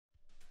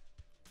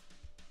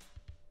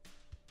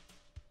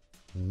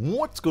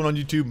What's going on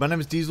YouTube? My name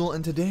is Diesel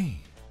and today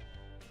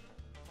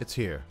it's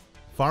here.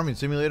 Farming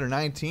Simulator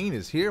 19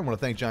 is here. I want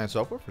to thank Giant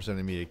Software for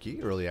sending me a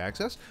key, early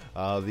access.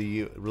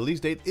 The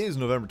release date is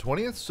November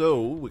 20th,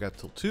 so we got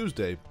till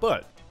Tuesday,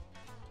 but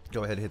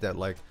go ahead and hit that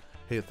like,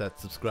 hit that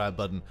subscribe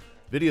button.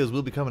 Videos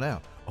will be coming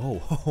out.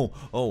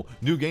 Oh,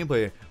 new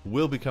gameplay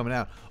will be coming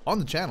out on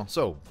the channel,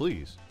 so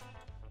please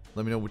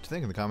let me know what you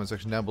think in the comment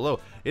section down below.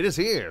 It is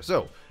here,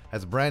 so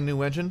has a brand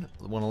new engine.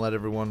 I want to let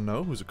everyone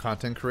know who's a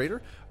content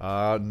creator.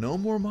 No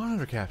more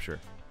monitor capture.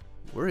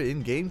 We're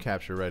in game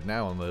capture right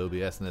now on the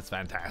OBS, and it's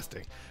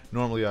fantastic.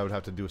 Normally, I would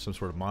have to do some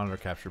sort of monitor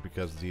capture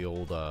because the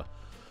old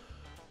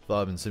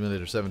Farming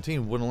Simulator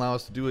 17 wouldn't allow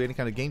us to do any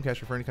kind of game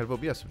capture for any kind of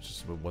OBS. It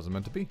just wasn't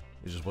meant to be.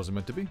 It just wasn't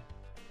meant to be.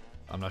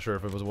 I'm not sure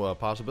if it was a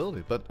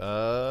possibility, but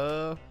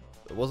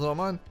it wasn't on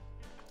mine.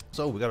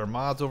 So we got our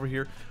mods over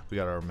here. We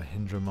got our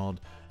Mahindra mod,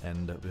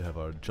 and we have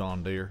our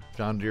John Deere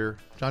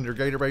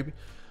Gator baby.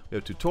 We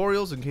have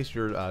tutorials in case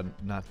you're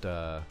not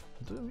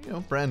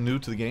brand new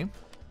to the game.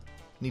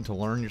 Need to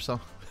learn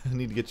yourself.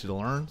 Need to get you to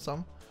learn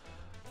something.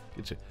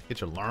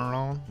 Get your learn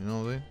on. You know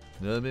what I mean?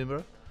 You know what I mean,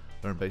 bro?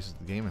 Learn basics of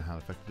the game and how to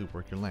effectively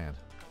work your land.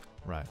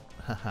 Right.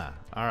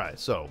 All right.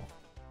 So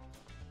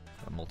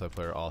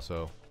multiplayer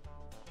also.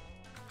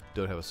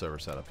 Don't have a server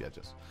set up yet,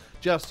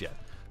 just yet.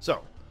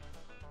 So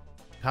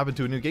hop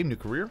into a new game, new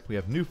career. We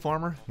have new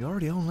farmer. You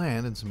already own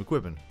land and some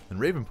equipment. And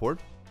Ravenport,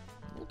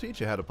 we'll teach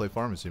you how to play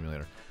Farming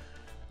Simulator.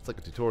 It's like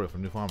a tutorial for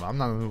new farmer. I'm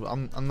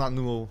not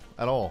new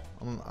at all.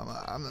 I'm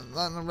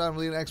not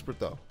really an expert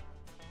though.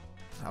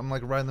 I'm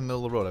like right in the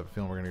middle of the road. I have a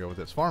feeling we're gonna go with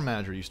this. Farm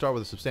manager. You start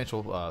with a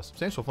substantial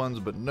funds,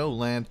 but no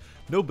land,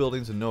 no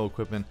buildings, and no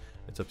equipment.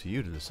 It's up to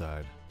you to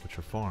decide what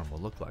your farm will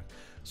look like.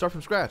 Start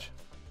from scratch.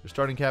 Your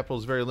starting capital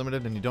is very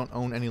limited, and you don't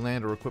own any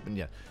land or equipment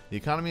yet. The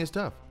economy is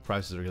tough.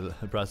 Prices are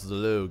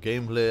low.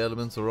 Gameplay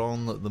elements are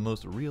on the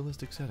most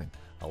realistic setting.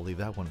 I'll leave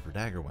that one for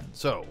Daggerwind.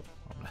 So,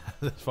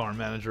 this farm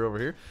manager over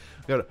here.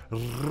 We got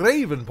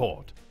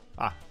Ravenport.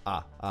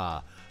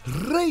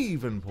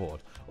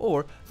 Ravenport.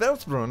 Or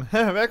Felsbrunn.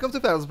 Welcome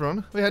to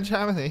Felsbrunn. We had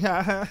Germany.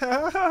 No.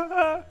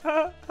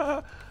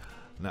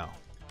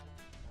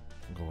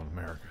 I'm going to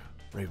America.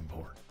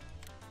 Ravenport.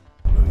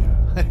 Oh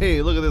yeah.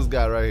 Hey, look at this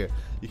guy right here.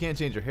 You can't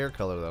change your hair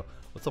color though.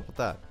 What's up with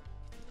that?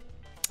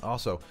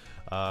 Also,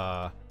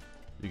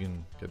 you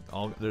can get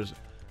all. There's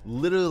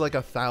literally like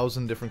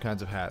 1,000 different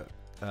kinds of hat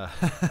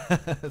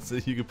so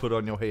you can put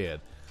on your head.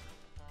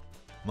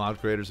 Mod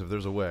creators, if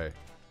there's a way.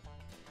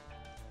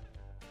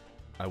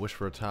 I wish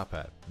for a top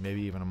hat,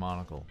 maybe even a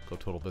monocle. Go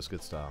Total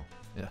Biscuit style.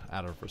 Yeah,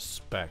 out of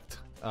respect.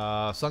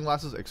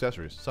 Sunglasses,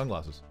 accessories.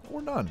 Sunglasses.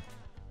 We're done.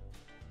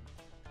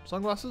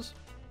 Sunglasses?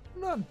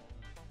 None.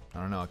 I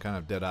don't know. I kind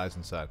of have dead eyes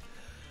inside.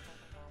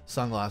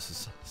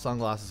 Sunglasses.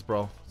 Sunglasses,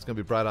 bro. It's going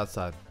to be bright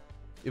outside.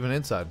 Even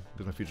inside,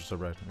 because my future's so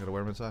bright. I got to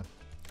wear them inside.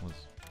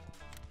 Let's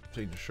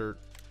change your shirt.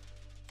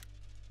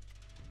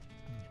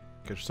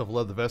 Get yourself a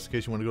leather vest in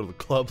case you want to go to the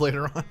club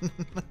later on.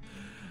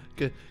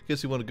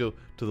 Guess you want to go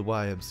to the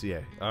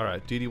YMCA.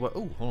 Alright, DDY.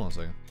 Oh, hold on a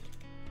second.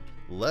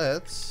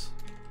 Let's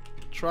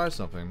try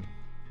something.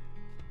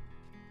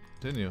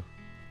 Didn't you?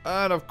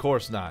 And of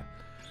course not.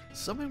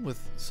 Something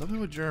with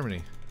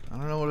Germany. I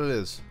don't know what it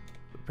is.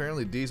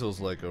 Apparently Diesel's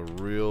like a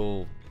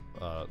real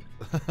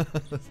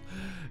it's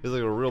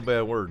like a real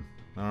bad word.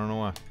 I don't know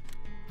why.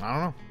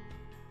 I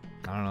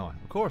don't know why.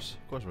 Of course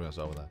we're gonna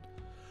start with that.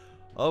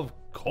 Of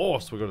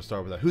course we're gonna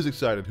start with that. Who's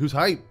excited? Who's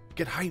hype?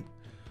 Get hype.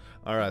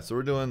 Alright, so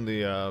we're doing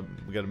the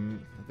we got I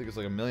think it's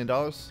like $1 million.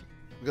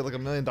 We got like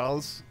 $1 million,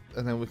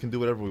 and then we can do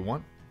whatever we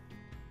want.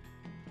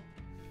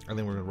 I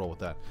think we're gonna roll with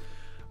that.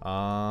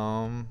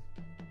 Whoa.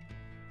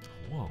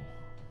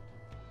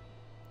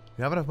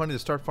 You have enough money to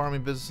start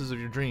farming businesses of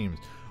your dreams.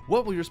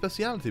 What will your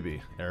specialty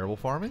be? Arable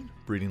farming,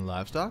 breeding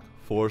livestock,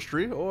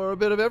 forestry, or a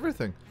bit of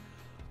everything?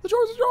 The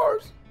choice is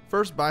yours!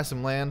 First, buy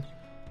some land,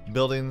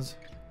 buildings,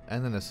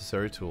 and the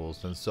necessary tools.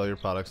 Then sell your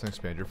products and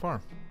expand your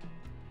farm.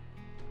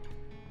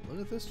 Look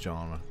at this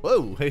genre.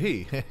 Whoa,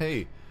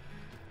 hey.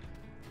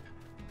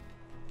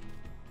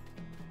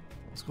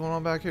 What's going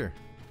on back here?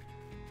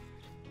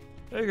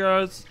 Hey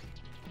guys.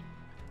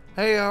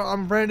 Hey,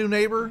 I'm a brand new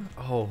neighbor.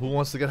 Oh, who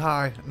wants to get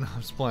high? No,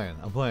 I'm just playing.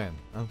 I'm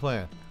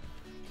playing.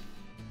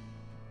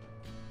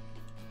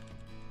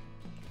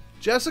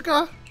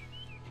 Jessica,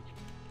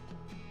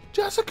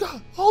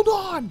 hold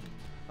on.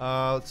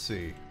 Let's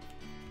see.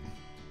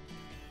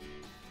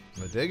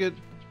 I'm gonna dig it.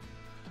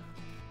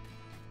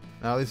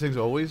 Now, are these things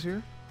always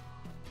here?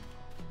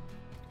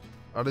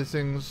 Are these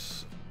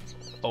things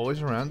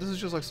always around? This is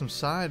just like some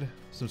side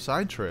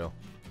trail.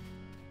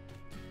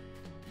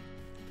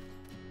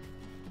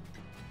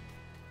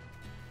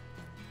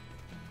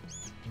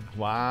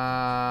 Wow,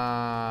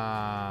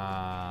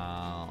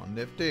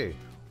 nifty.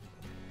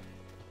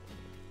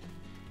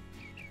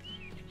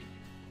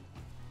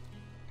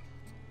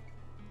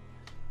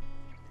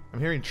 I'm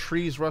hearing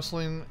trees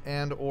rustling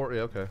yeah,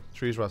 okay,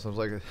 trees rustling. I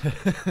was like,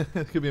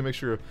 it could be a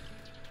mixture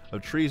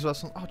of trees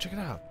rustling. Oh, check it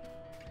out.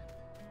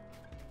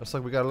 Looks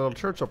like we got a little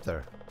church up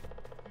there.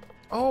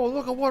 Oh,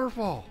 look, a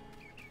waterfall.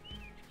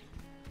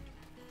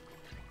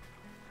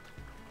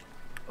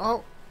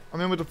 Oh,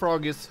 I'm in with the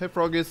froggies. Hey,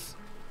 froggies.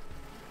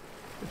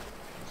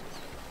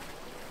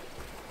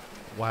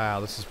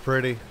 Wow, this is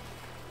pretty.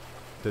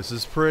 This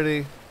is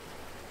pretty.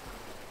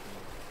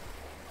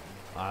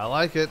 I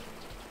like it.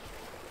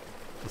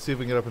 Let's see if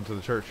we can get up into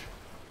the church.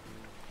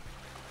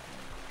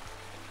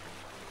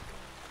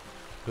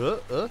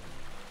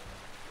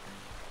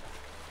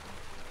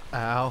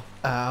 Ow,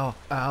 ow,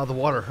 ow. The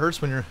water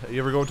hurts when you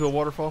ever go into a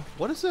waterfall?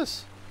 What is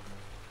this?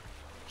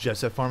 Jet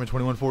Set Farming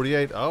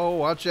 2148. Oh,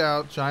 watch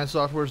out. Giant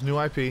Software's new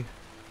IP.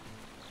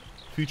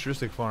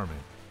 Futuristic farming.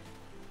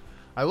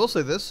 I will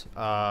say this.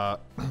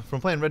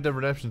 From playing Red Dead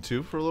Redemption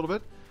 2 for a little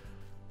bit,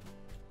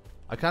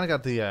 I kind of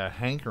got the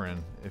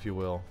hankering, if you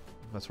will.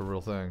 That's a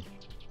real thing.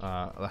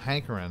 The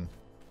hankering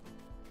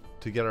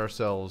to get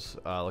ourselves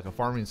like a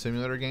farming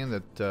simulator game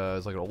that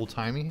is like an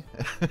old-timey.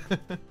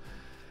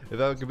 If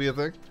that could be a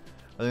thing,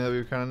 I think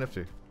that'd be kind of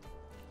nifty.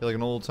 Like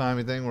an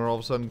old-timey thing where all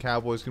of a sudden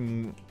cowboys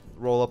can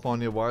roll up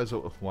on you. Why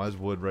is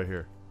wood right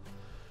here?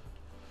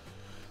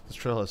 This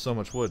trail has so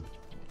much wood.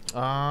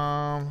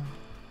 Going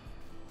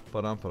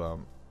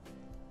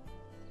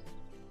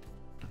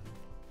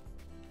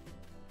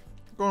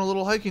a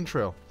little hiking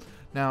trail.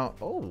 Now,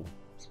 oh.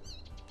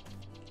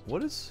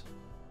 What is...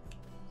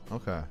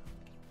 Okay.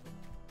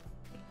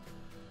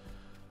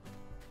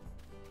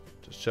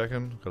 Just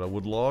checking. Got a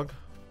wood log.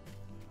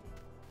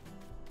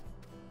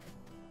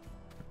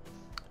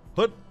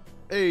 Hut!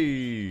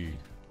 Hey!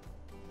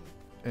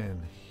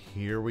 And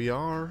here we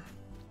are.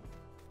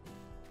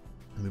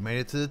 We made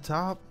it to the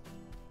top.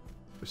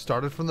 We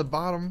started from the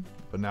bottom,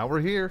 but now we're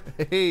here.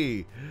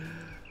 Hey!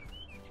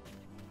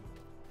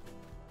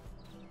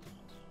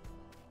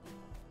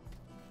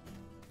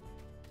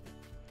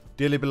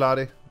 Dearly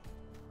beloved,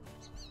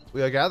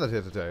 we are gathered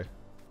here today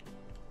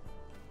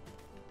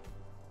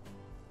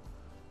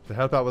to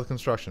help out with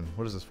construction.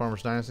 What is this,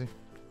 Farmer's Dynasty?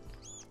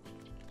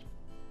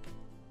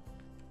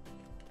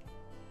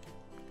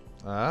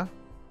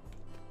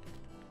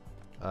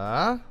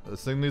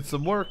 This thing needs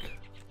some work.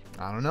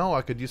 I don't know,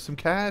 I could use some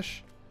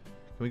cash.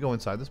 Can we go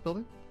inside this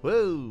building?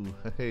 Whoa,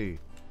 hey.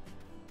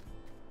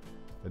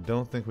 I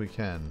don't think we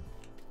can.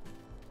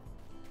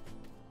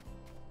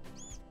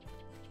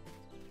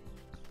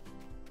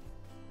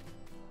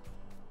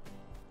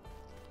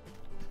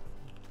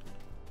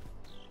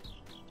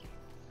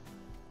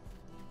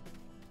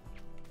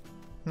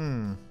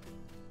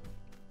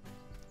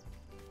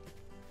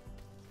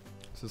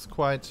 This is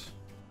quite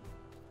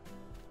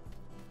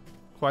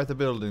the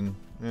building.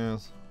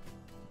 Yes.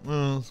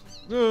 Yes.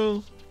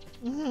 Yes.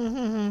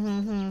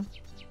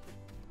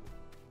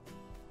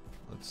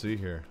 Let's see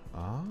here.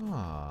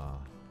 Ah.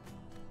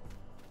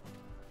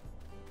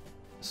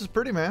 This is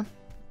pretty, man.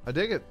 I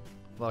dig it.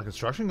 A lot of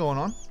construction going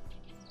on.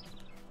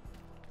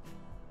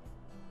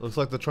 Looks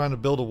like they're trying to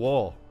build a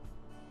wall.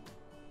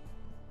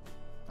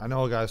 I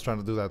know a guy's trying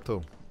to do that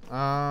too.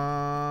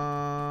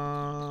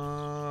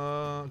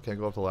 Can't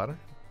go up the ladder?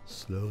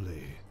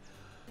 Slowly.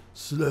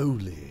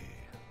 Slowly.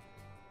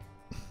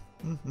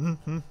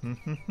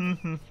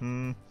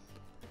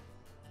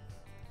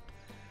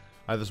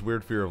 I have this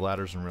weird fear of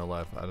ladders in real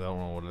life. I don't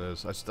know what it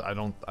is. I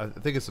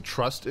think it's a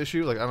trust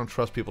issue. Like, I don't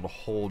trust people to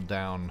hold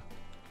down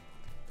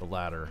the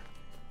ladder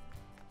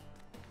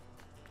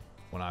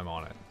when I'm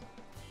on it.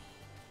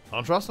 I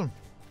don't trust them.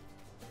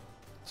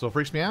 So it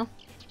freaks me out.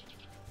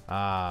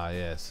 Ah,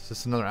 yes. Is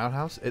this another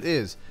outhouse? It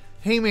is.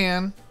 Hey,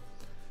 man.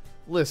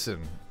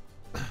 Listen.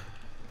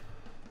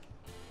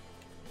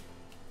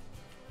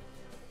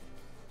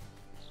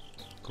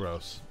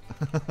 Gross.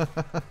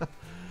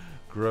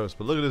 Gross.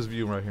 But look at this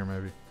view right here,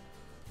 maybe.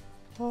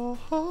 So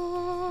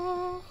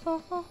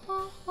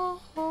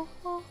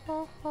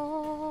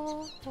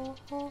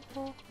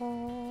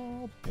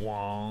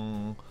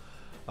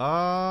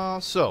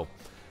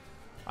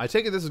I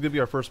take it this is going to be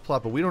our first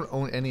plot, but we don't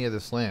own any of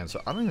this land,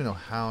 so I don't even know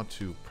how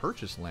to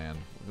purchase land.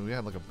 Do we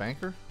have like a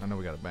banker? I know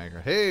we got a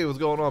banker. Hey, what's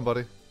going on,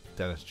 buddy?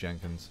 Dennis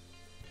Jenkins.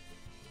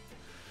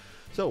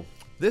 So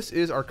this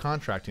is our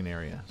contracting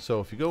area.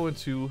 So if you go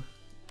into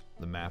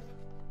the map,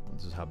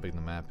 this is how big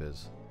the map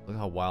is. Look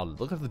how wild.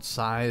 Look at the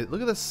size.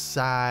 Look at the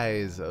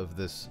size of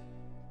this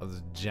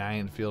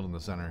giant field in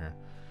the center here.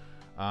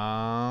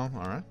 All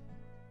right.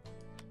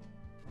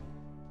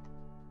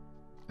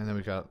 And then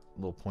we got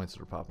little points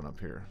that are popping up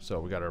here. So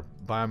we got our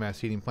biomass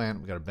heating plant.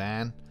 We got a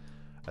van,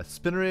 a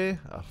spinnery,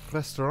 a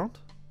restaurant.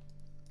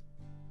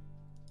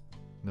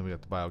 And then we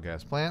got the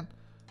biogas plant,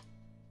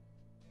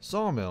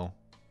 sawmill,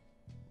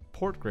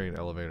 port grain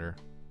elevator.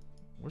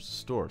 Where's the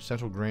store?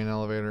 Central grain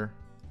elevator.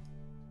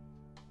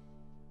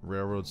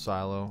 Railroad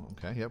silo.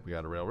 Okay, yep, we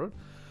got a railroad.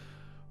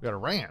 We got a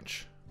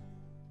ranch.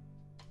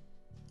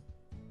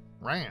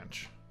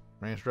 Ranch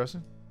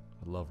dressing.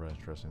 I love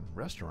ranch dressing.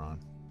 Restaurant.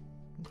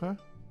 Okay.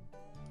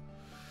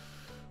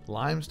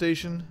 Lime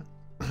station.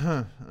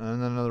 And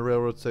then another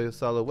railroad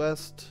silo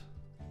west.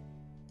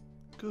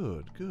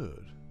 Good.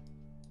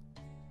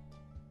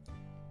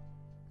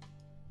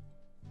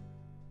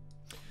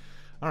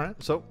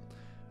 Alright, so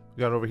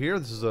we got over here.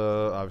 This is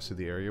obviously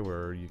the area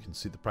where you can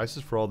see the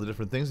prices for all the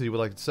different things that you would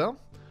like to sell.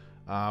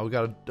 We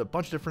got a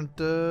bunch of different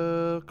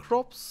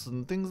crops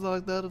and things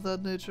like that of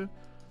that nature.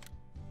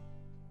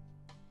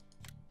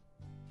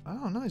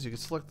 Oh, nice. You can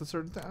select the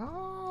certain thing.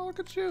 Oh, look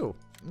at you.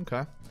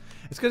 Okay.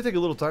 It's going to take a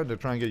little time to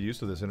try and get used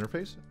to this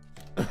interface.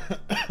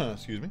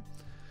 Excuse me.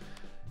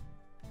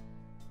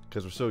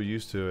 Because we're so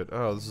used to it.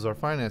 Oh, this is our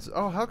finances.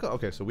 Oh, how come?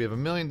 Okay, so we have $1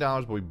 million,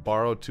 but we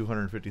borrowed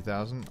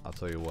 $250,000. I'll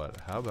tell you what.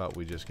 How about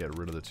we just get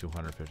rid of the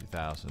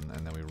 $250,000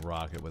 and then we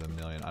rock it with $1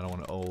 million? I don't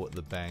want to owe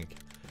the bank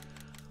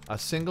a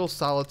single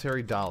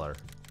solitary dollar.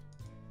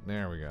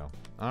 There we go.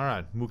 All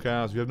right, moo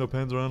cows. You have no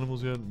pens or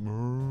animals yet.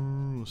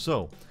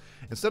 So,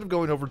 instead of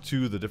going over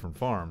to the different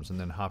farms and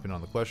then hopping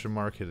on the question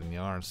mark, hitting the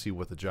R and see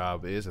what the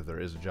job is, if there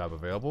is a job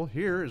available,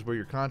 here is where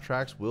your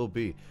contracts will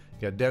be.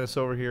 You got Dennis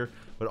over here,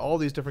 but all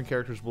these different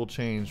characters will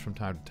change from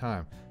time to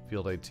time.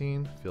 Field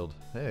 18, field...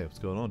 Hey, what's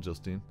going on,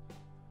 Justine?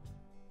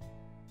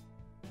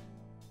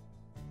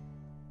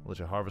 I'll let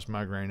you harvest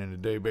my grain any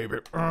day, baby.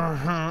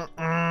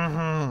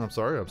 I'm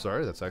sorry, that's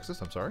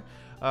sexist, I'm sorry.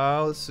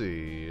 Let's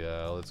see,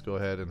 let's go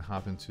ahead and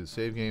hop into the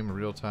save game in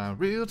real time.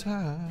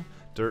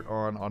 Dirt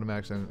on,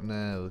 automatic,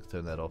 nah, let's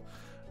turn that off.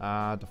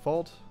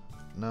 Default,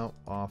 no,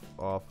 off.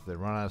 If they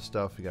run out of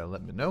stuff, you gotta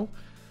let me know.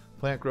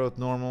 Plant growth,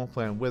 normal.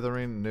 Plant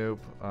withering,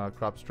 nope.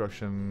 Crop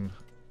destruction,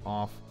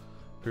 off.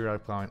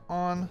 Periodic plowing,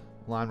 on.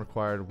 Line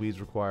required, weeds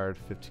required,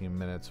 15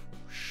 minutes,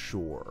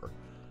 sure.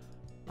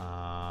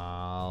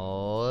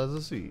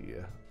 Let's see.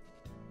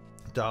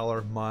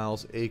 Dollar,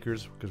 miles,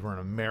 acres, because we're in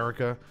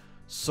America,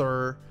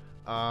 sir.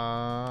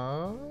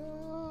 And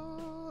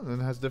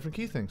it has different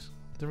key things,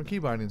 different key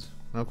bindings.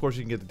 Now, of course,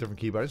 you can get the different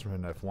key bindings from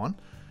hitting F1.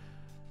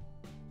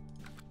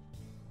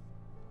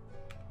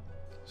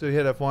 So you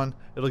hit F1,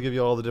 it'll give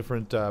you all the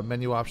different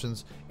menu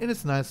options in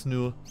its nice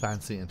new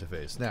fancy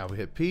interface. Now we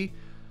hit P.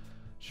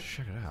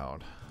 Check it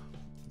out.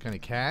 Got any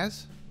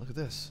CAS? Look at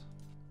this.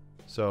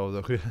 So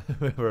we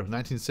have a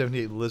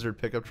 1978 Lizard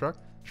pickup truck.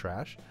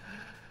 Trash.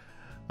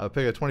 Pick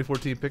a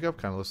 2014 pickup.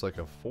 Kind of looks like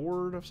a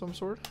Ford of some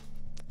sort.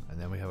 And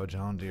then we have a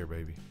John Deere,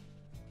 baby.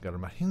 Got a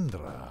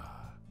Mahindra.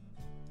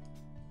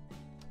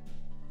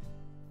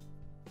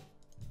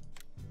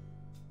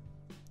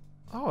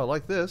 Oh, I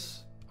like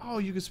this. Oh,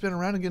 you can spin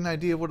around and get an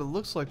idea of what it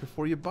looks like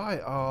before you buy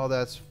it. Oh,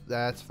 that's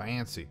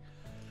fancy.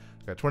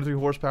 Got 23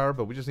 horsepower,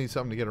 but we just need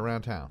something to get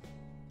around town.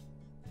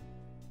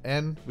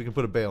 And we can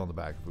put a bale in the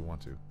back if we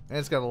want to. And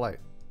it's got a light.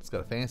 It's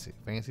got a fancy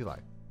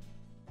light.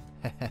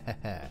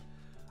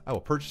 I will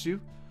purchase you.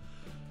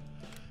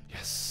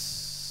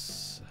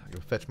 Yes. I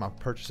can fetch my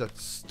purchase at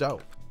the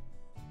stove.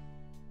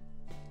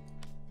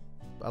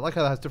 I like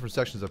how that has different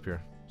sections up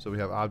here. So we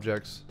have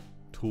objects,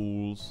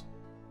 tools,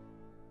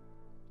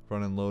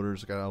 front end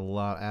loaders. Got a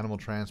lot of animal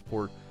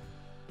transport.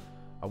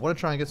 I want to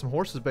try and get some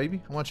horses, baby.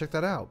 I want to check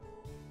that out.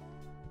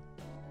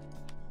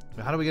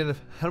 How do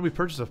we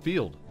purchase a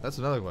field? That's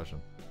another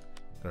question.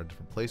 Got our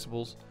different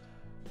placeables,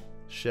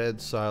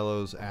 sheds,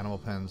 silos, animal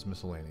pens,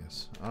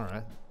 miscellaneous. All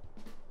right.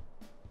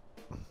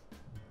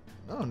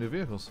 Oh, new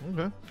vehicles.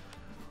 Okay.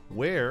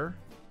 Where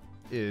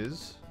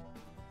is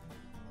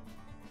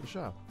the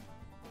shop?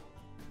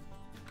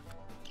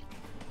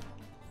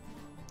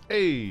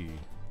 Hey.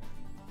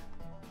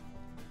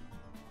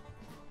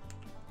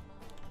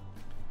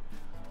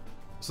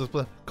 So let's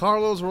play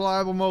Carlos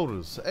Reliable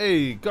Motors.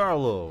 Hey,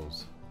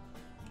 Carlos.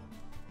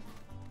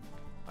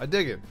 I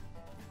dig it.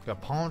 Got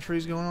palm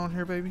trees going on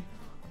here, baby.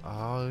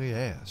 Oh,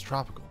 yeah. It's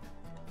tropical.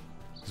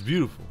 It's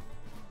beautiful.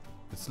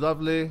 It's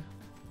lovely.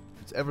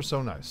 It's ever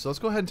so nice. So let's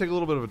go ahead and take a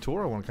little bit of a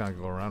tour. I want to kind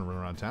of go around and run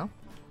around town.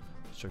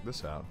 Let's check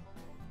this out.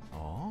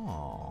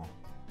 Oh.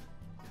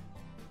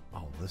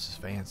 Oh, this is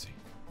fancy.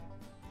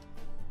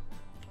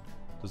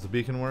 Does the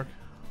beacon work?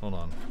 Hold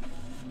on.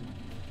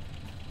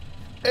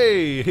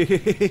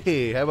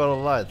 Hey! How about all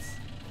the lights?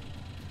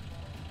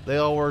 They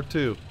all work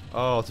too.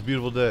 Oh, it's a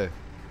beautiful day.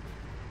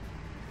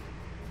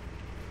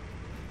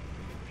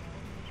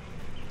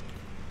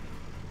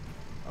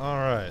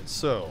 Alright,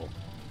 so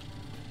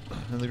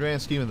in the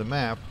grand scheme of the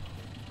map,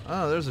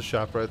 oh, there's a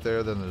shop right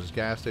there. Then there's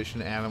gas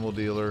station, animal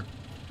dealer,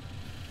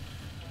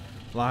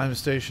 lime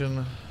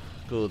station.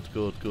 Good,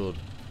 good, good.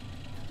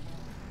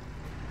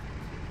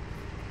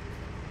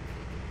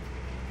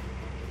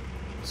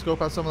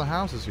 Scope out some of the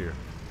houses here.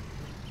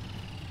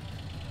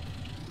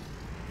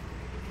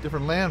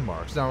 Different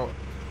landmarks. Now,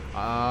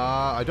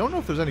 I don't know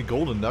if there's any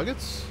golden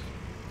nuggets.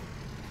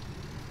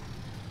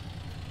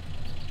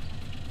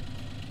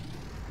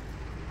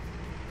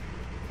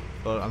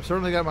 But I'm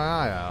certainly got my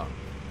eye out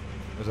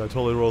as I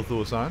totally roll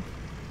through a sign.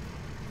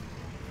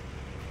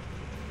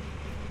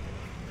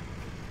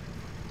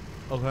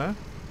 Okay.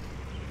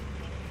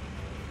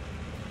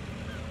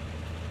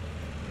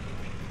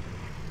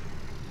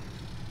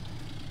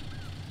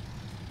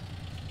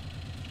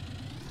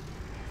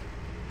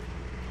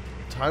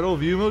 Tidal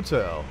View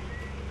Motel.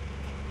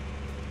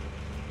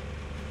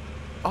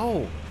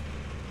 Oh.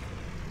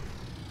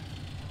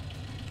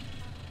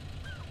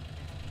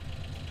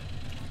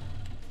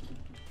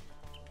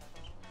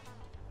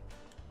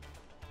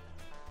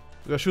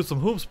 We gotta shoot some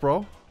hoops,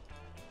 bro.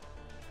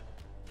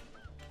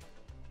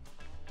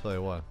 Tell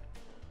you what.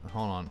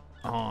 Hold on.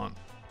 on.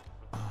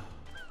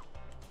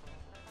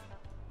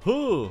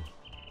 Huh.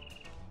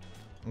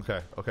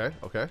 Okay, okay,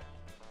 okay.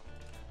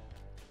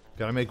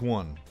 Gotta make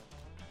one.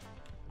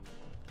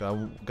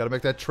 Gotta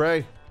make that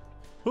tray.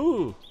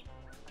 Whoo!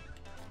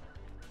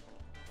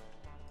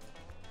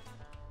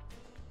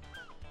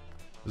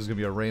 This is gonna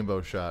be a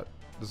rainbow shot.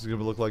 This is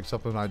gonna look like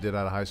something I did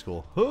out of high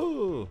school.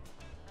 Whoo!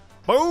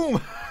 Boom!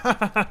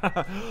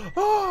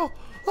 Oh!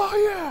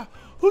 Oh yeah!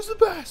 Who's the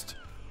best?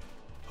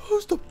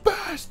 Who's the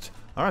best?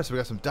 Alright, so we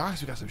got some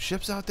docks, we got some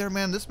ships out there,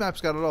 man. This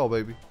map's got it all,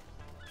 baby.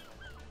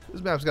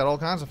 This map's got all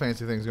kinds of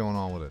fancy things going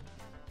on with it.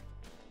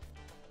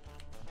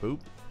 Boop.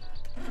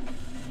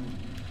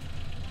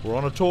 We're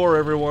on a tour,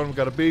 everyone. We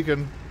got a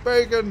beacon.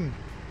 Bacon!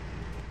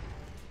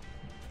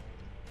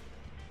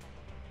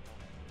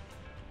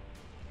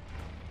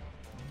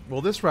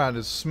 Well, this ride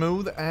is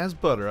smooth as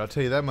butter. I'll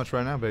tell you that much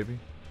right now, baby.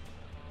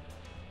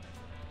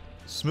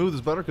 Smooth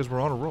as butter because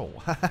we're on a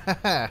roll.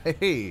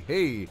 Hey,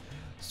 hey.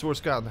 Stuart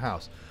Scott in the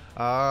house.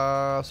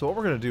 So what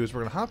we're going to do is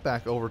we're going to hop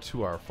back over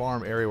to our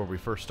farm area where we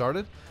first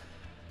started.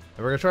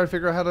 And we're going to try to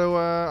figure out how to,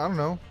 I don't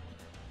know,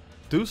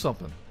 do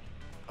something.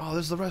 Oh,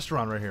 this is the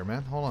restaurant right here,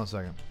 man. Hold on a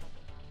second.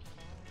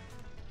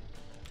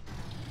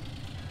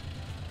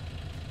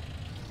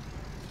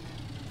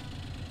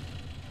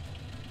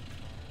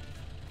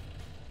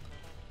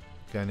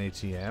 Got an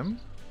ATM.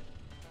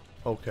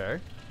 Okay.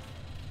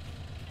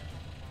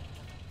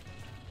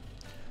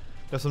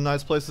 Got some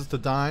nice places to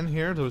dine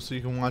here so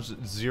you can watch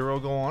Zero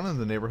go on in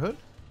the neighborhood.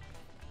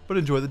 But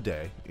enjoy the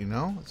day, you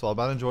know? It's all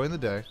about enjoying the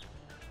day.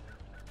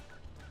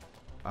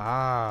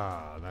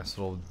 Ah, nice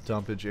little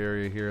dumpage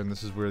area here, and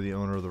this is where the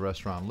owner of the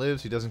restaurant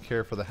lives. He doesn't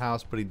care for the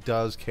house, but he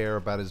does care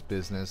about his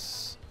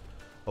business.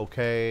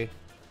 Okay.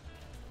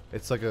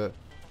 It's like a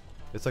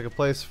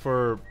place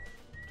for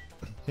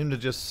him to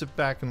just sit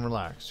back and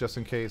relax, just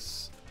in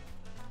case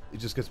he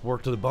just gets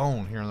worked to the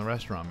bone here in the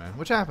restaurant, man.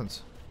 Which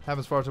happens.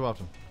 Happens far too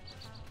often.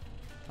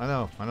 I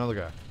know the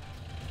guy.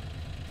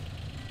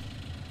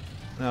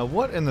 Now,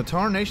 what in the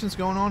tarnation's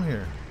going on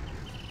here?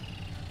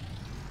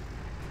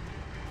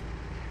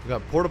 We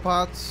got porta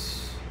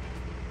pots.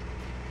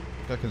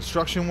 Got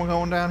construction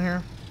going down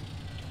here.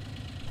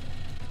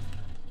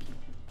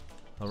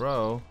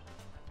 Hello.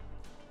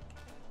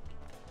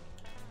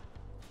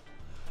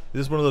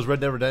 This is one of those Red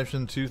Dead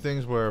Redemption 2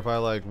 things where if I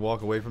like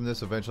walk away from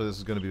this, eventually this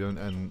is going to be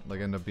and like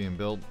end up being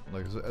built.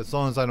 Like as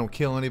long as I don't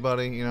kill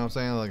anybody, you know what I'm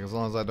saying? Like as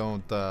long as I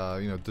don't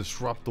you know,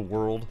 disrupt the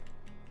world.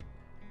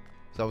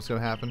 Is that what's going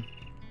to happen?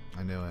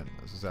 I knew it.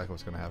 That's exactly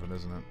what's going to happen,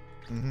 isn't it?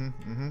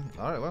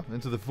 All right, well,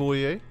 into the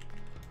foyer.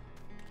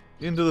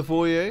 Into the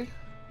foyer.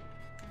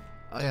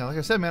 Yeah, like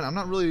I said, man, I'm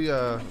not really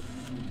I'm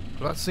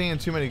not seeing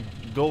too many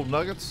gold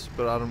nuggets,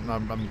 but I'm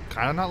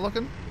kind of not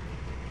looking.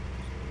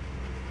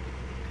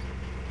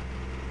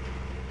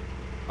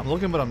 I'm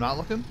looking, but I'm not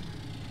looking.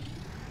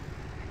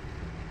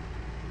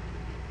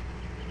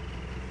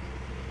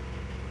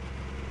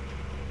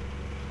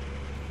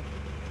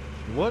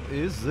 What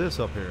is this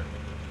up here?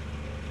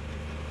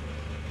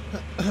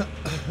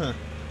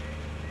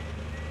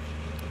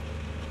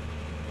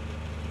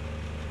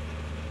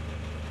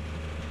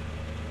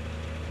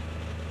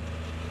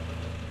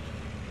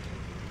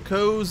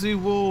 Cozy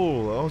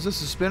wool. Oh, is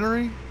this a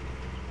spinnery?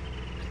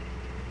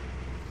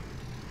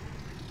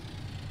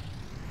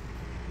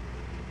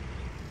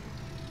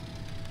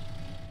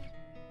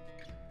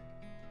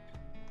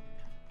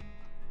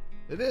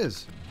 It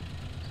is.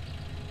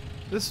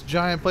 This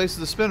giant place is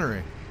a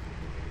spinnery.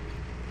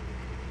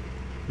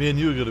 Me and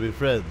you are going to be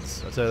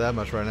friends. I'll tell you that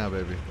much right now,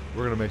 baby.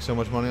 We're going to make so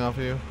much money off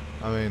of you.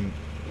 I mean,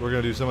 we're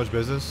going to do so much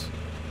business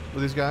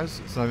with these guys.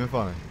 It's not even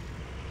funny.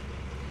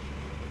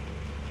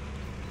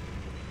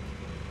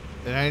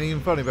 It ain't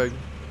even funny, baby.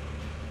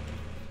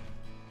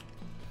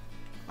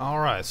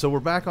 Alright, so we're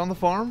back on the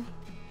farm.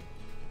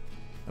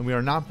 And we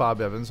are not Bob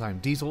Evans. I'm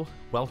Diesel.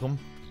 Welcome.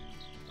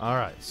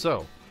 Alright,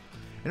 so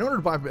in order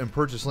to buy and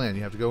purchase land,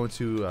 you have to go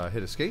into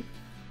hit escape.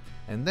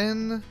 And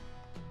then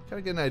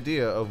gotta get an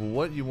idea of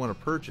what you want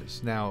to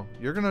purchase. Now,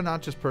 you're gonna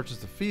not just purchase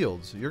the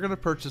fields, you're gonna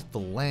purchase the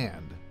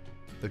land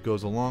that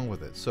goes along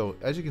with it. So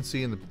as you can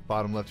see in the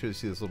bottom left here, you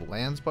see this little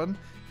lands button.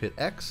 Hit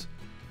X,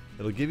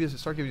 it'll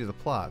start giving you the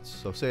plots.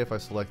 So say if I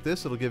select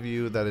this, it'll give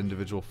you that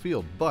individual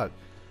field. But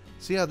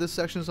see how this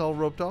section is all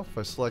roped off? If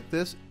I select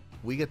this,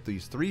 we get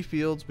these 3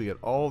 fields, we get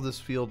all of this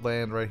field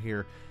land right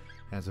here,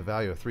 and it's a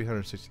value of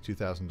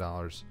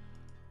 $362,000.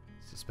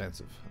 It's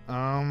expensive.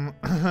 Kind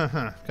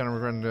of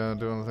regretting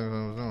doing the things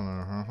I was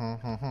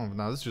doing.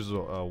 Now this is just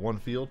one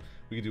field.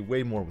 We can do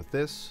way more with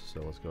this,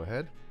 so let's go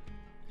ahead.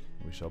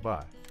 We shall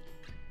buy.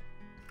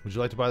 Would you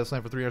like to buy this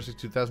land for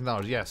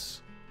 $362,000?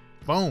 Yes.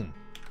 Boom.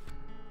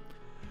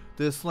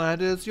 This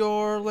land is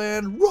your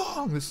land.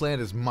 Wrong. This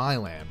land is my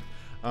land.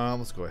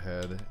 Let's go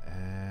ahead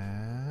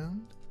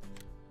and.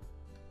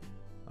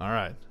 All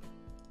right.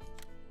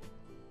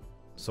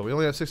 So we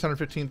only have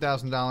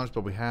 $615,000,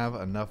 but we have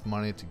enough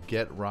money to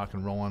get rock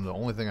and rolling. The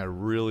only thing I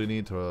really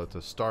need to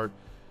start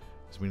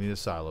is we need a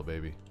silo,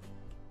 baby.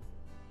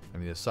 I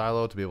need a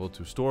silo to be able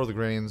to store the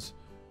grains.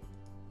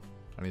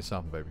 I need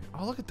something, baby.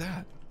 Oh, look at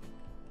that.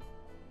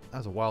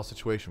 That's a wild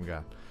situation we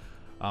got.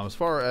 As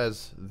far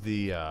as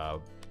the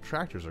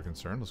tractors are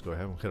concerned, let's go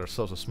ahead and get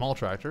ourselves a small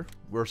tractor.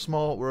 We're a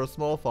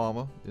small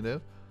farmer, you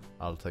know.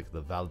 I'll take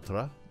the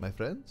Valtra, my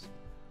friends.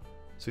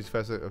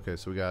 65. Okay,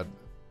 so we got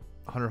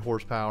 100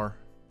 horsepower.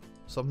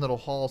 Something that'll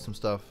haul some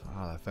stuff.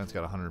 Oh, that fence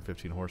got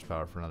 115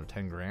 horsepower for another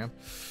 10 grand.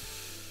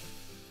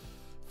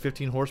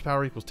 15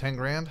 horsepower equals 10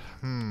 grand.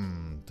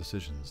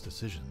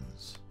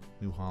 Decisions.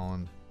 New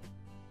Holland.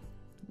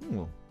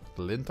 Ooh,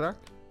 the Lindtrak.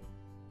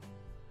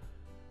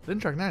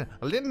 Lindtrak 9.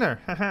 A Lindner.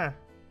 Haha.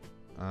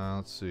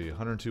 Let's see.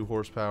 102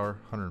 horsepower.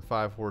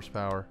 105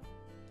 horsepower.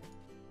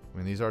 I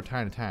mean, these are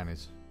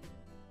tinies.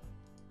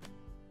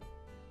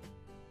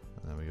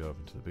 And then we go up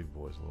into the big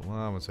boys a little. Well,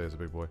 I wouldn't say it's a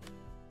big boy.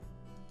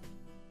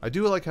 I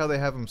do like how they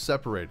have them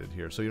separated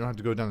here, so you don't have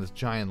to go down this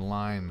giant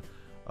line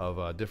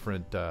of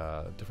different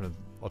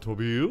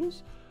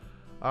automobiles.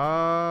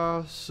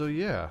 So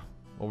yeah.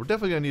 Well, we're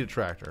definitely gonna need a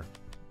tractor.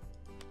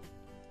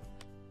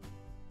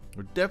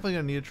 We're definitely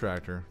gonna need a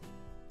tractor.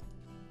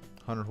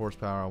 100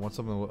 horsepower. I want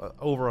something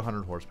over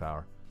 100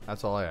 horsepower.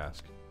 That's all I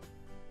ask.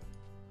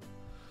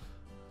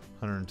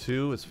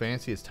 102. It's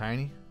fancy. It's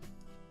tiny.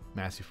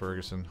 Massey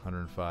Ferguson.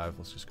 105.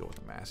 Let's just go with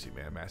the Massey,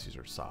 man. Masseys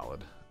are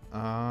solid.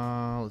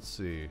 Let's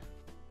see.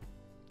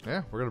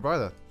 Yeah, we're gonna buy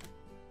that.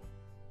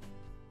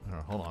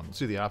 Hold on. Let's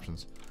see the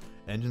options.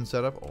 Engine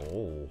setup.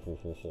 Oh,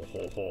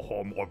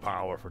 more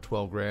power for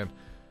 12 grand.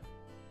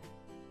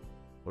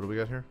 What do we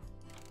got here?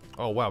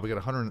 Oh wow, we got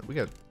 100. We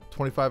got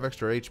 25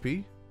 extra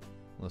HP.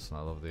 Listen,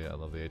 I love the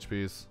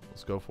HPs.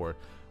 Let's go for it.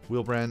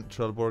 Wheel brand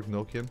Trelleborg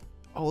Nokian.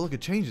 Oh look,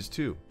 it changes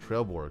too.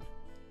 Trelleborg.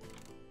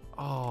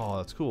 Oh,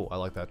 that's cool. I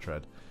like that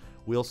tread.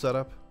 Wheel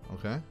setup.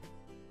 Okay.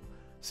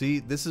 See,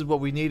 this is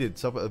what we needed.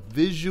 Some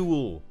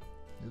visual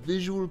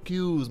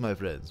cues, my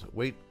friends.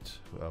 Weight,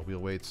 wheel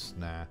weights.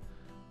 Nah.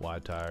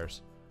 Wide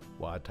tires,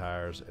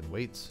 and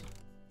weights.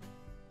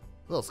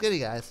 Little skinny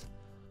guys.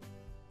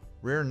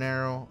 Rear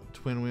narrow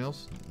twin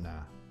wheels.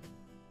 Nah.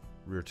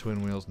 Rear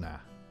twin wheels. Nah.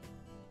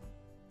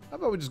 How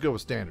about we just go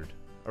with standard?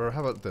 Or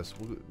how about this?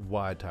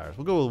 Wide tires.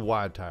 We'll go with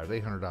wide tires.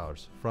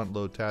 $800. Front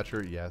load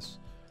attacher. Yes.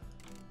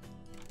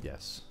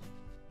 Yes.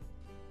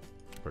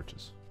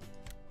 Purchase.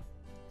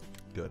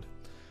 Good.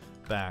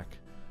 Back.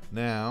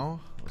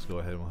 Now, let's go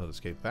ahead and we'll hit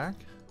escape back.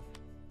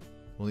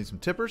 We'll need some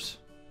tippers.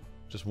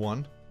 Just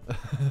one.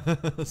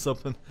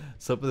 something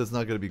that's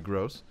not going to be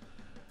gross.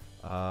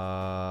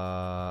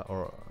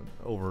 Or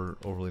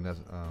overly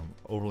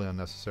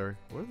unnecessary.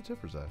 Where are the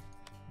tippers at?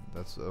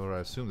 That's what I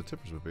assume the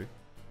tippers would be.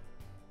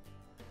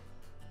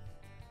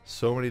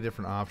 So many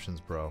different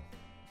options, bro.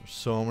 There's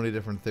so many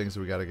different things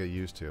that we got to get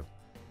used to.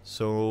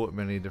 So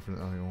many different.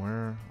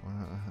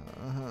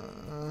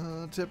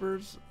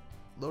 Tippers,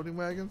 loading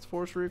wagons,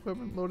 forestry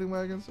equipment, loading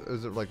wagons.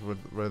 Is it like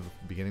right at the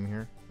beginning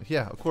here?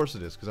 Yeah, of course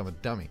it is, because I'm a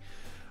dummy.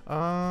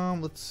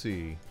 Let's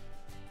see.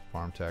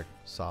 Farm tech,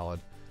 solid.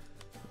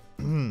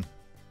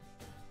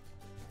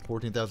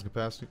 14,000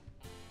 capacity.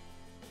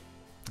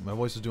 My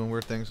voice is doing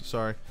weird things.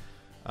 Sorry.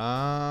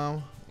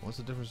 What's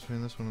the difference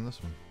between this one and this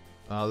one?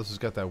 This has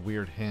got that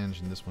weird hinge,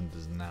 and this one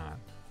does not.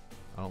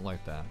 I don't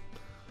like that.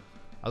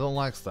 I don't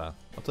like stuff.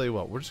 I'll tell you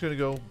what. We're just gonna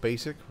go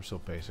basic. We're so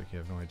basic. You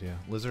have no idea.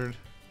 Lizard,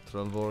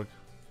 Trelleborg.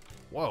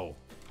 Whoa.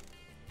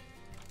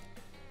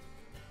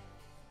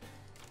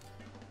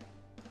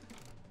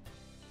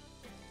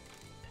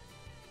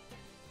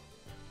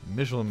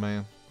 Michelin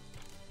man.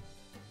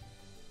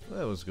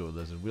 That was good with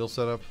Lizard. Wheel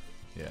setup.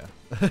 Yeah.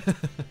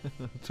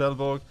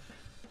 Trelleborg.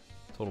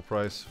 Total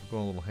price. We're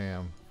going a little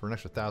ham. For an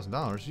extra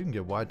 $1,000, you can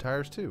get wide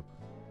tires too.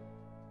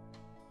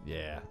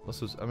 Yeah. Let's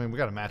just, I mean, we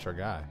got to match our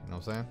guy. You know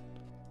what I'm saying?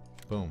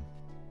 Boom.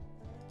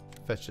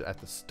 Fetch it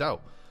at the stove.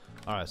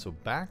 Alright, so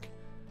back.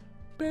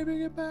 Baby,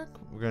 get back.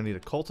 We're going to need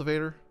a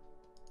cultivator.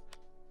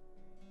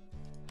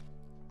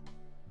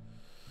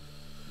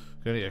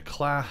 We're going to need a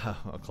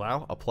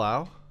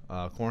plow.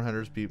 Corn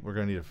headers. We're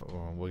going to need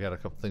we got a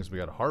couple things we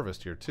got to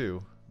harvest here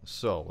too.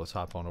 So let's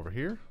hop on over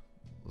here.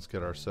 Let's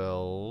get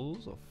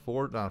ourselves a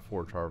not a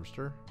forage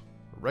harvester.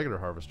 A regular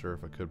harvester,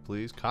 if I could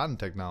please. Cotton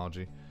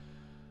technology.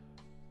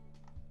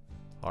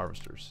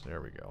 Harvesters.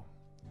 There we go.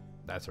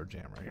 That's our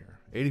jam right here.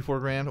 84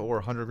 grand or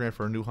 100 grand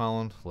for a New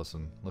Holland.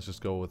 Listen, let's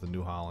just go with the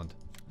New Holland.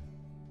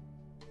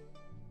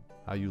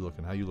 How you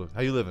looking? How you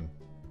living?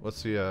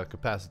 What's the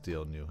capacity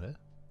on new, huh?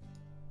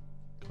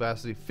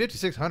 Capacity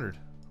 5,600.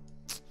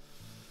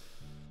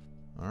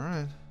 All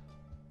right.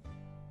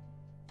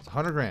 It's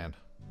 100 grand.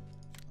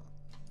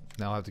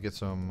 Now I'll have to get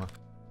some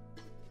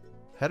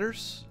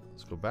headers.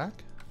 Let's go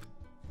back.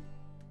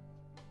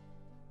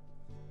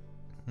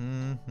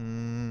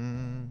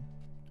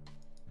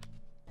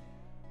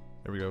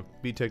 There we go.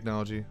 B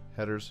technology.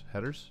 Headers.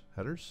 Not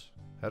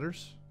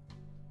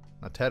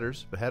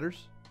headers, but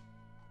headers.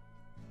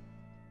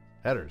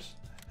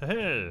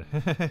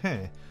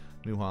 Hey.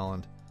 New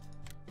Holland.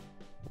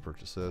 We'll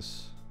purchase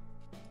this.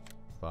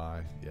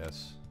 Buy.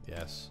 Yes.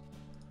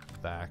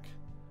 Back.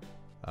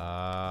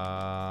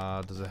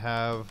 Does it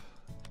have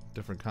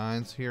different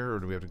kinds here, or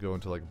do we have to go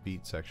into like a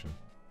beet section?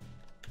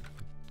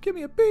 Give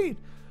me a beet.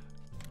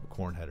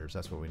 Corn headers.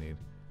 That's what we need.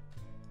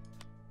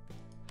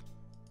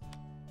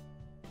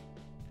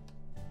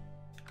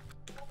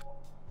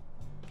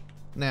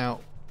 Now,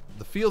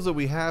 the fields that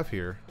we have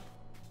here,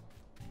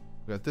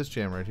 we got this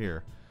jam right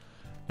here.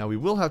 Now we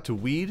will have to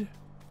weed,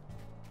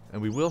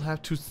 and we will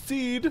have to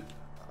seed.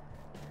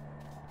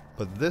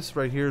 But this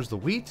right here is the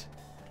wheat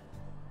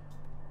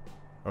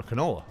or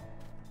canola,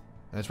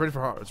 and it's ready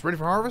for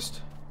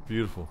harvest.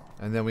 Beautiful.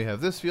 And then we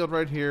have this field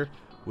right here,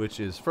 which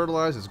is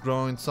fertilized. It's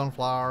growing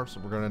sunflower, so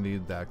we're gonna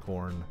need that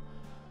corn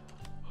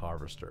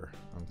harvester.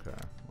 Okay,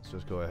 let's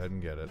just go ahead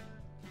and get it.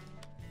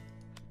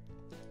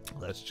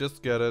 Let's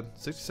just get it.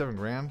 67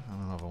 grand? I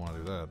don't know if I want to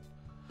do that.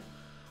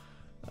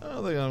 I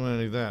don't think I'm going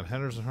to do that.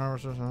 Headers and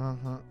harvesters.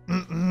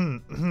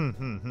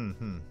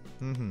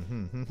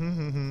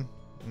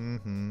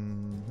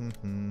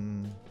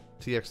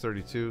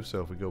 TX32.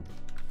 So if we go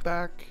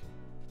back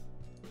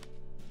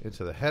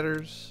into the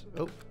headers.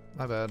 Oh,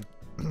 my bad.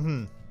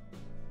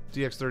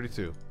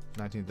 TX32.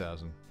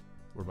 19,000.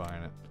 We're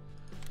buying it.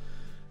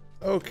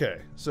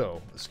 Okay,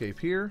 so escape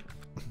here.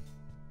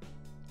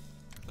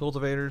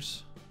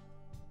 Cultivators.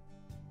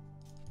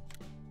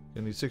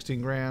 Gonna need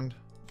 16 grand.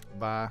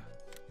 Buy.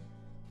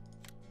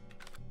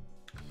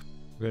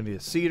 We're gonna need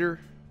a cedar.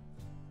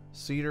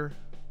 Cedar.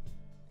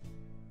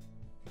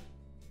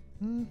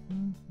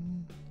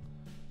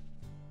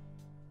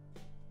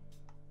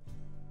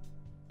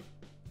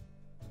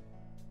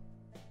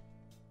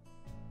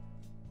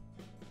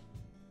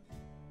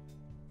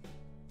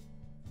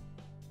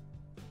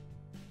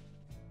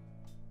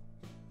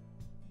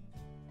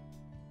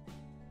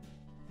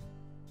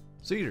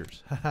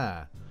 Cedars.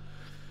 Haha.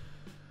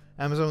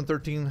 Amazon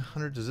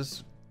 1300. Does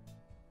this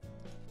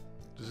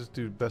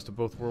do best of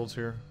both worlds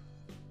here?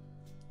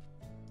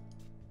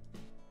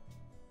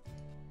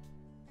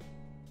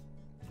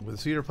 With a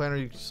seeder planter,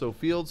 you can sow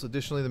fields.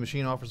 Additionally, the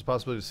machine offers the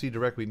possibility to seed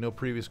directly, no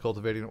previous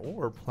cultivating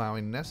or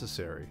plowing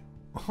necessary.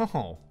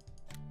 Oh.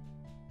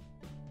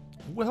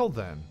 Well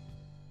then.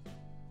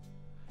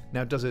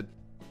 Now does it...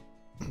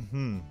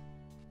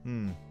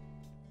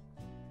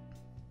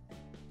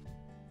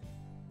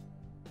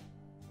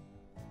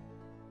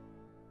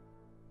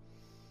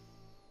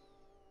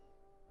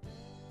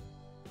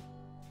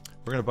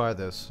 We're going to buy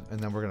this, and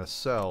then we're going to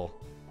sell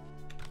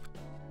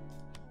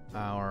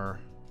our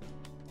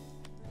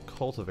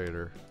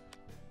cultivator.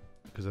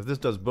 Because if this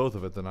does both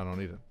of it, then I don't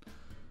need it.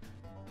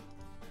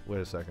 Wait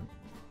a second.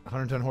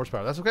 110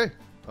 horsepower. That's okay.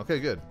 Okay,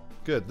 good.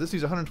 Good. This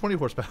needs 120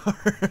 horsepower.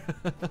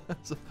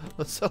 So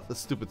let's sell this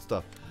stupid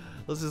stuff.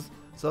 Let's just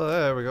sell.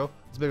 There we go.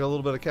 Let's make a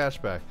little bit of cash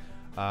back.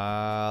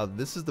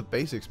 This is the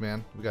basics,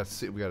 man. We got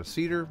a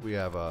seeder, we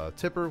have a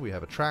tipper, we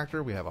have a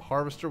tractor, we have a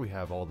harvester, we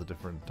have all the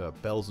different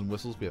bells and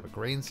whistles. We have a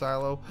grain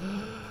silo,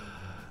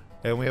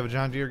 and we have a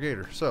John Deere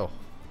Gator. So,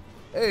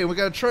 hey, we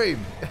got a trade.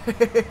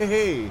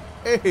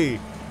 Hey,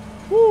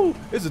 woo!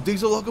 It's a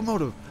diesel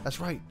locomotive. That's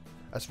right.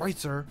 That's right,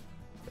 sir.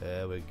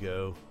 There we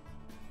go.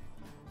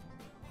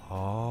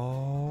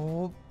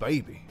 Oh,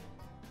 baby,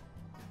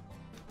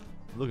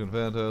 looking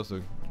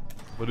fantastic.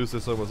 Produce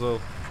this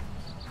myself.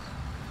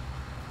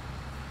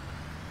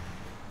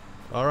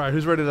 All right,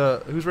 who's ready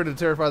to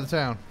terrify the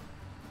town?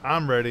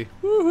 I'm ready.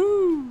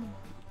 Woohoo!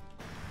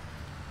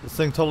 This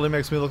thing totally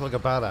makes me look like a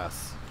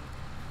badass.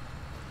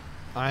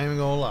 I ain't even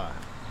gonna lie.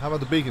 How about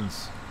the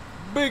beacons?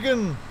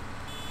 Beacon!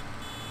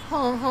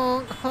 Honk,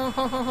 honk, honk,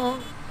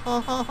 honk,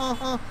 honk, honk,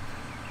 honk.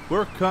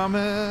 We're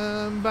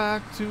coming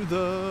back to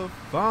the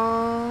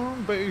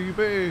farm,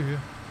 baby.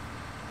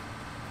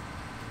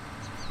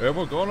 And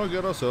we're gonna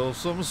get ourselves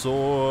some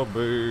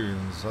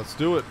soybeans. Let's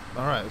do it.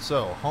 All right,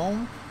 so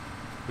home.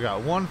 We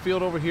got one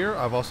field over here.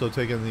 I've also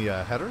taken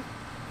the header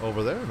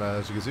over there. And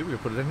as you can see, we can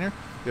put it in here.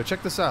 Yo,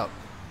 check this out.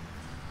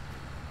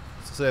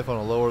 Let's say if I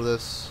want to lower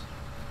this,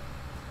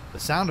 the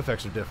sound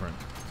effects are different.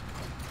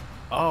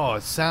 Oh,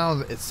 it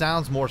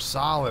sounds more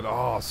solid.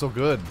 Oh, so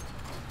good.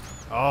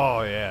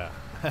 Oh yeah.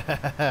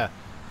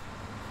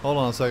 Hold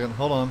on a second.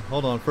 Hold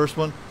on. First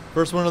one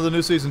of the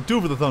new season. Do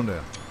for the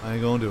thumbnail. I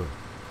ain't gonna do it.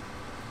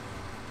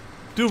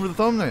 Do for the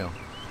thumbnail.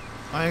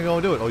 I ain't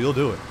gonna do it. Oh, you'll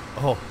do it.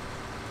 Oh,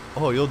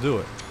 you'll do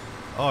it.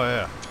 Oh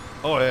yeah.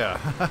 Oh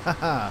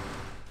yeah.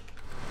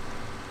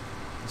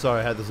 Sorry,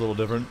 I had this a little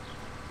different.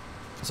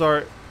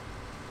 Sorry.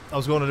 I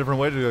was going a different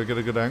way to get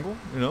a good angle,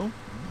 you know?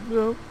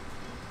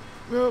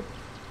 Yep.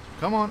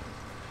 Come on.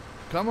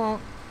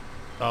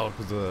 Oh,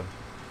 because the...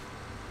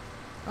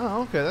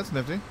 Oh, okay, that's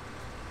nifty.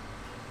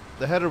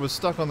 The header was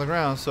stuck on the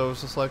ground, so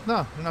it's just like,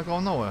 no, you're not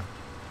going nowhere.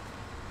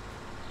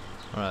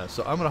 Alright,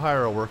 so I'm going to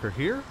hire a worker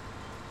here.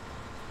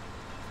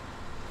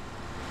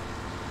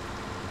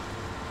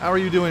 How are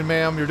you doing,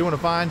 ma'am? You're doing a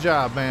fine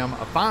job, ma'am.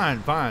 A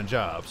fine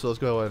job. So let's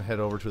go ahead and head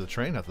over to the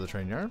train, after the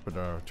train yard, with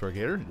our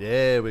Gator.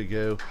 There we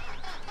go.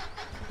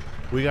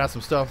 We got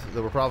some stuff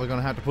that we're probably going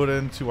to have to put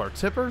into our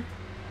tipper.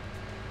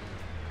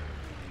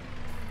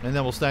 And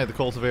then we'll snag the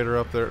cultivator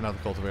up there. Not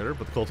the cultivator,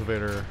 but the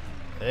cultivator.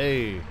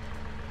 Hey.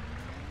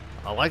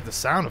 I like the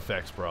sound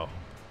effects, bro.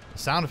 The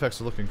sound effects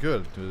are looking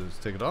good.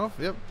 Just take it off.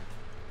 Yep.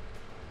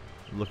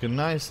 Looking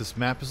nice. This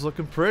map is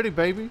looking pretty,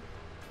 baby.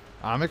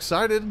 I'm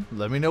excited.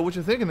 Let me know what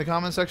you think in the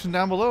comment section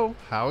down below.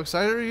 How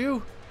excited are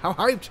you? How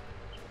hyped?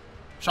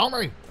 Show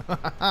me.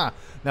 Now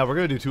we're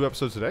gonna do 2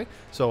 episodes today,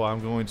 so I'm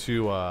going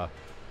to.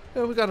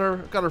 Yeah, we got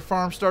our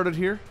farm started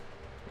here.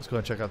 Let's go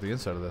ahead and check out the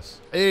inside of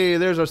this. Hey,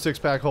 there's our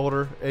 6-pack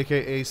holder,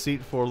 aka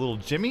seat for little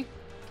Jimmy.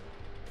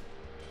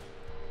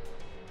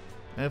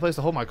 Any place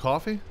to hold my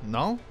coffee?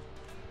 No.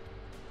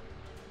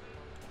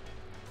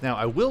 Now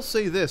I will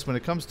say this: when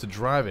it comes to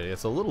driving,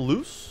 it's a little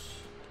loose.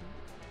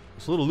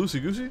 It's a little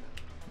loosey-goosey.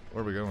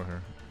 Where are we going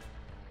here?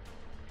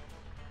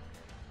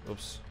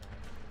 Oops.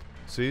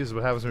 See, this is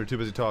what happens when you're too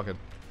busy talking.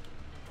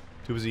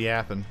 Too busy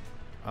yapping.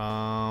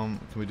 Can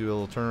we do a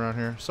little turnaround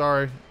here?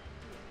 Sorry.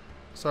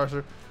 Sorry,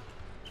 sir.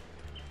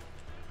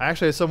 I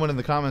actually had someone in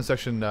the comment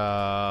section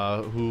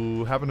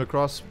who happened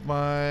across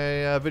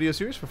my video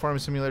series for Farming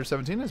Simulator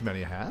 17, as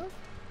many have.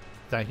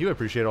 Thank you. I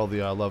appreciate all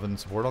the love and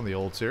support on the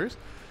old series.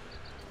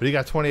 But he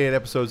got 28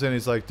 episodes in.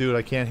 He's like, dude,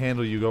 I can't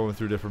handle you going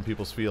through different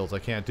people's fields. I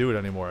can't do it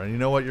anymore. And you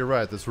know what? You're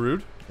right. That's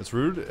rude. It's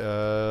rude.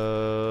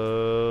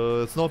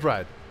 It's not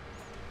right.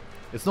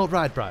 It's not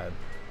right, Brian.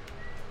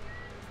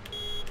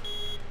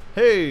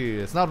 Hey,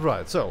 it's not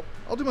right. So,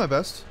 I'll do my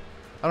best.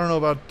 I don't know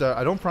about,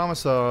 I don't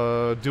promise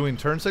doing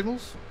turn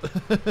signals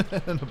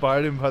and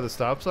abiding by the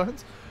stop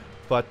signs,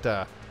 but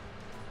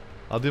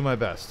I'll do my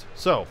best.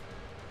 So,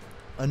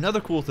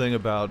 another cool thing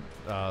about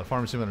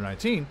Farming Simulator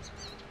 19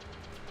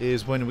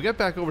 is when we get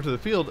back over to the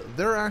field,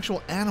 there are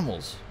actual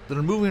animals that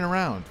are moving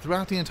around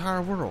throughout the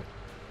entire world.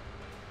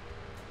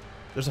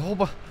 There's a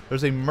whole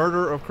there's a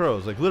murder of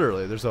crows, like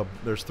literally. There's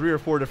 3 or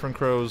 4 different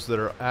crows that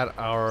are at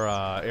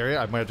our area.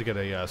 I might have to get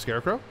a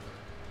scarecrow.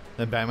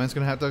 Then Batman's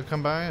gonna have to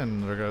come by,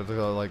 and they're gonna have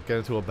to, like, get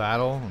into a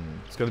battle,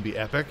 and it's gonna be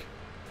epic.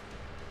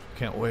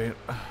 Can't wait.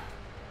 I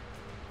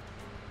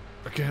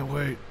can't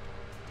wait.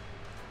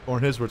 Or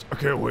in his words, I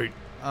can't wait.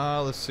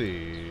 Let's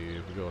see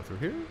if we go through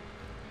here.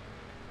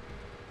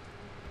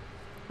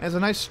 And it's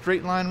a nice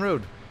straight line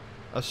road,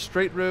 a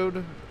straight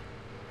road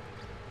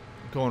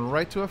going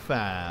right to a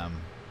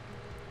farm.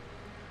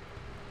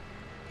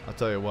 I'll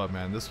tell you what,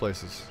 man, this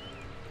place is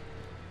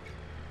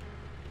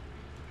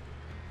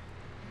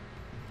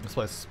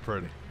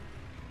pretty.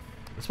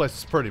 This place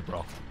is pretty,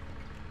 bro.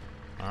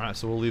 Alright,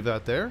 so we'll leave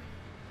that there.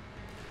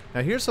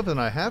 Now here's something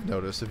I have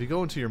noticed. If you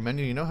go into your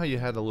menu, you know how you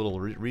had a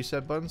little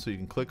reset button, so you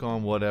can click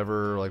on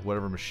whatever, like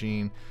whatever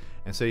machine,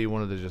 and say you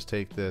wanted to just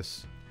take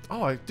this.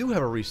 Oh, I do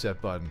have a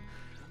reset button.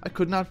 I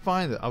could not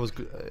find it.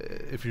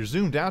 If you're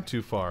zoomed out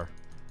too far,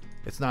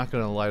 it's not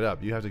going to light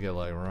up. You have to get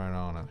like right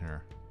on it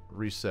here.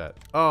 Reset.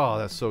 Oh,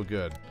 that's so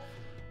good.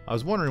 I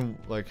was wondering,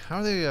 like, how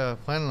are they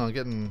planning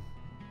on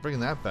bringing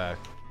that back?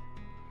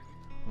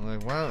 I'm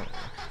like, why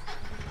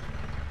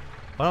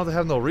don't they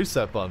have no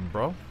reset button,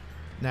 bro?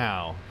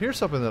 Now, here's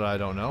something that I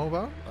don't know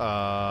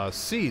about.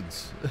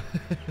 Seeds.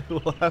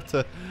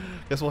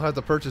 Guess we'll have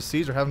to purchase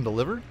seeds or have them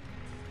delivered,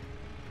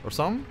 or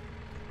something.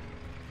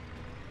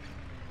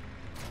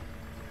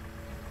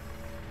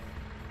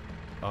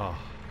 Oh,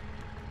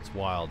 it's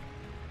wild.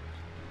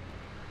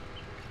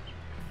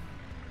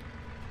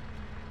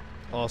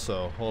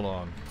 Also, hold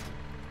on.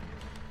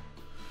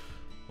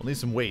 We'll need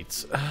some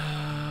weights.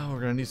 We're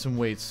gonna need some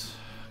weights,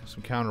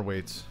 some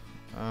counterweights.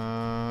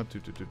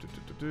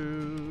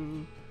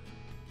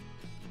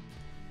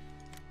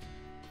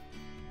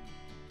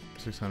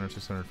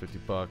 650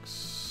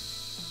 bucks.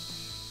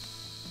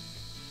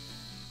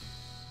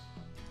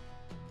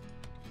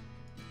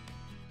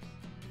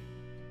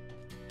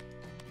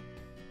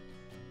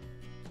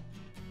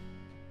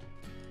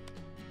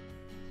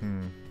 I'll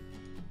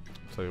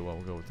tell you what,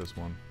 we'll go with this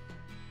one.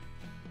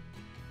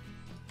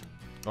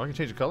 Oh, I can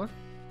change the color?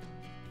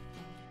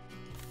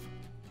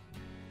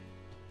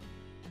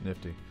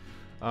 Nifty.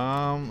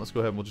 Let's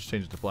go ahead and we'll just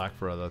change it to black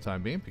for the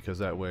time being, because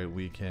that way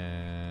we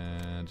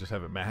can just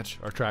have it match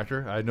our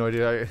tractor. I had no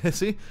idea.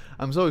 See?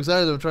 I'm so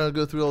excited. I'm trying to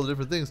go through all the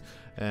different things,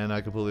 and I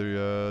completely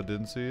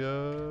didn't see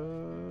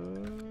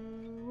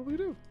what we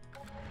do.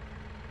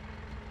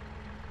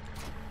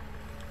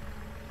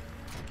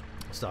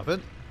 Stop it.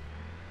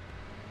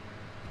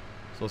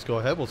 So let's go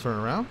ahead. We'll turn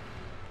around.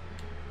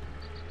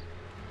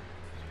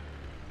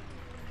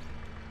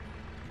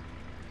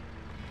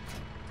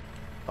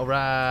 All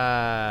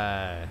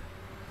right.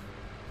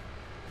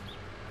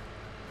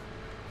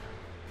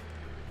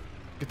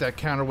 Get that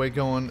counterweight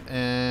going,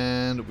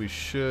 and we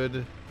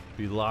should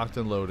be locked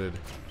and loaded,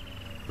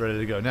 ready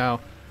to go. Now,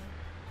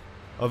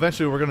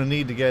 eventually we're going to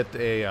need to get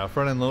a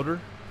front-end loader,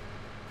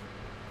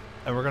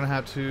 and we're going to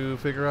have to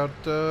figure out,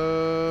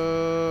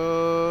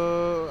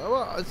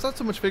 well, it's not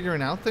so much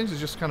figuring out things,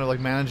 it's just kind of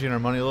like managing our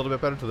money a little bit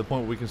better to the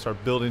point where we can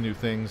start building new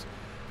things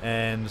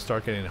and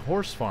start getting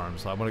horse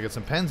farms. I want to get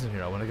some pens in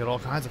here. I want to get all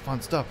kinds of fun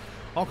stuff,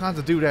 all kinds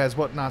of doodads,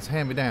 whatnots,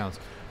 hand-me-downs.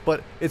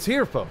 But it's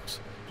here, folks.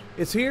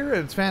 It's here,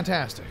 and it's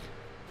fantastic.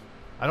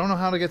 I don't know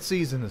how to get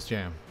seeds in this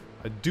jam.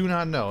 I do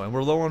not know, and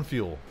we're low on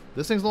fuel.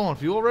 This thing's low on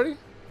fuel already?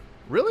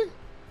 Really?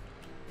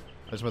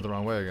 I just went the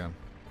wrong way again.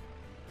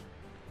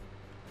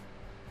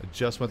 I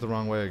just went the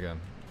wrong way again.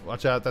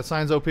 Watch out, that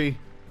sign's OP.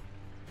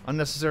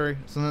 Unnecessary.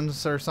 It's an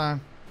unnecessary sign.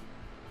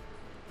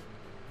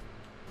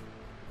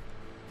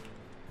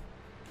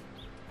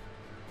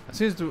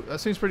 That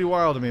seems pretty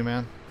wild to me,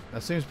 man.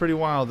 That seems pretty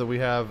wild that we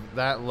have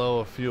that low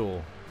of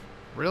fuel.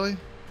 Really?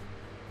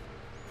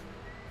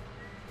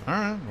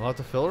 Alright, we'll have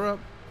to fill her up.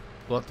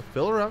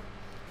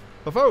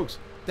 But folks,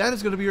 that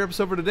is going to be your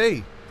episode for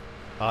today.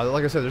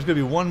 Like I said, there's going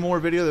to be one more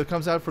video that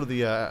comes out for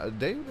the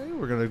day.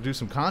 We're going to do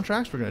some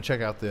contracts. We're going to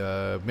check out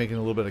the making a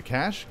little bit of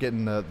cash,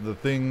 getting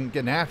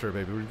getting after it,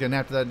 baby. We're getting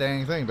after that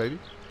dang thing, baby.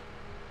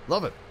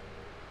 Love it.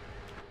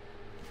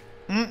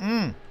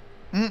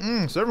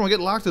 So everyone get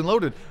locked and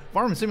loaded.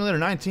 Farming Simulator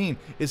 19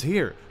 is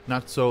here.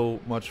 Not so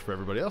much for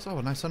everybody else. Oh,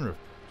 a nice sunroof.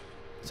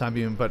 Time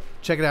being, but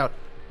check it out.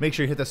 Make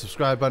sure you hit that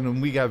subscribe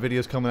button. We got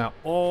videos coming out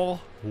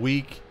all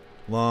week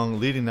long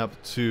leading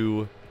up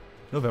to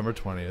November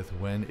 20th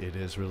when it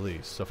is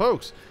released. So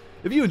folks,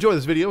 if you enjoy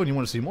this video and you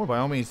want to see more, by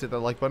all means hit that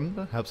like button.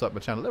 That helps out my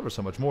channel ever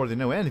so much more than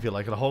you know. And if you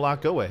like it a whole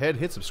lot, go ahead,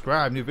 hit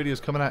subscribe. New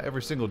videos coming out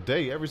every single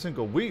day, every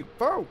single week.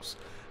 Folks,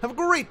 have a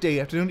great day,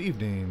 afternoon,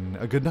 evening,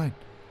 a good night.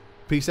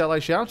 Peace out,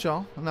 like shout,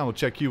 y'all. And now we'll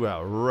check you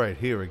out right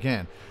here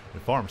again in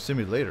Farm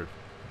Simulator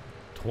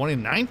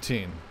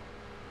 2019.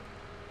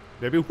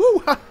 Baby,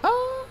 woo, ha,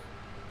 ha.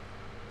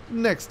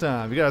 Next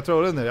time, you gotta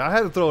throw it in there. I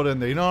had to throw it in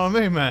there, you know what I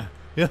mean, man?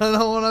 You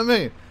know what I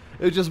mean?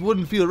 It just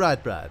wouldn't feel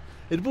right, Brad.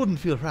 It wouldn't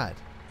feel right.